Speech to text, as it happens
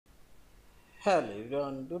Hello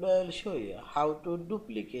everyone, today I will show you how to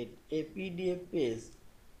duplicate a PDF page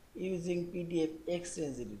using PDF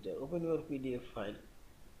XChange Editor. Open your PDF file.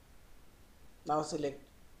 Now select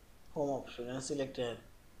Home option and select a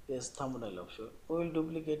page thumbnail option. We will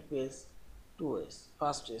duplicate page two ways.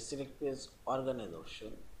 First is select page organize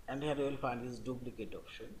option, and here you will find this duplicate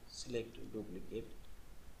option. Select duplicate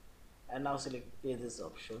and now select pages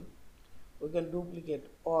option. We can duplicate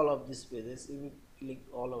all of these pages. If you click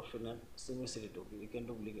all option and simply select OK, we can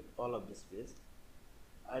duplicate all of this page.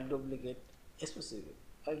 I'll duplicate specific.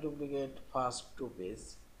 I'll duplicate first two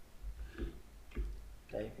pages.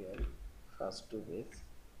 Type here first two pages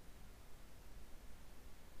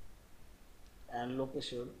and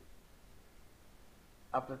location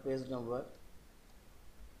after page number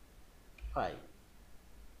 5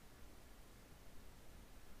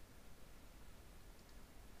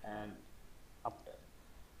 and after,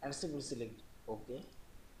 and simply select OK.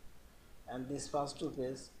 And this first two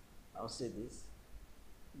pages, now see this,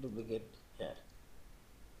 duplicate here.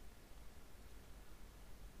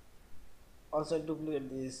 Also duplicate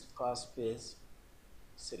this first page,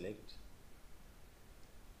 select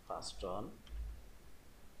first one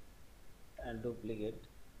and duplicate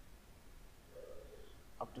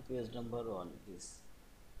after page number 1 this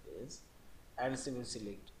page and simply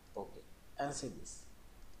select OK, and see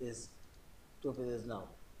this two pages now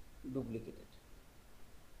duplicated.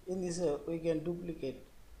 In this we can duplicate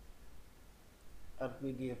our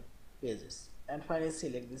PDF pages, and finally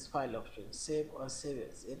select this file option, save or save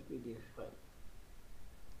as a PDF file.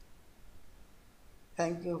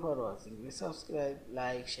 Thank you for watching. Please subscribe,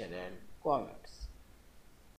 like, share and comments.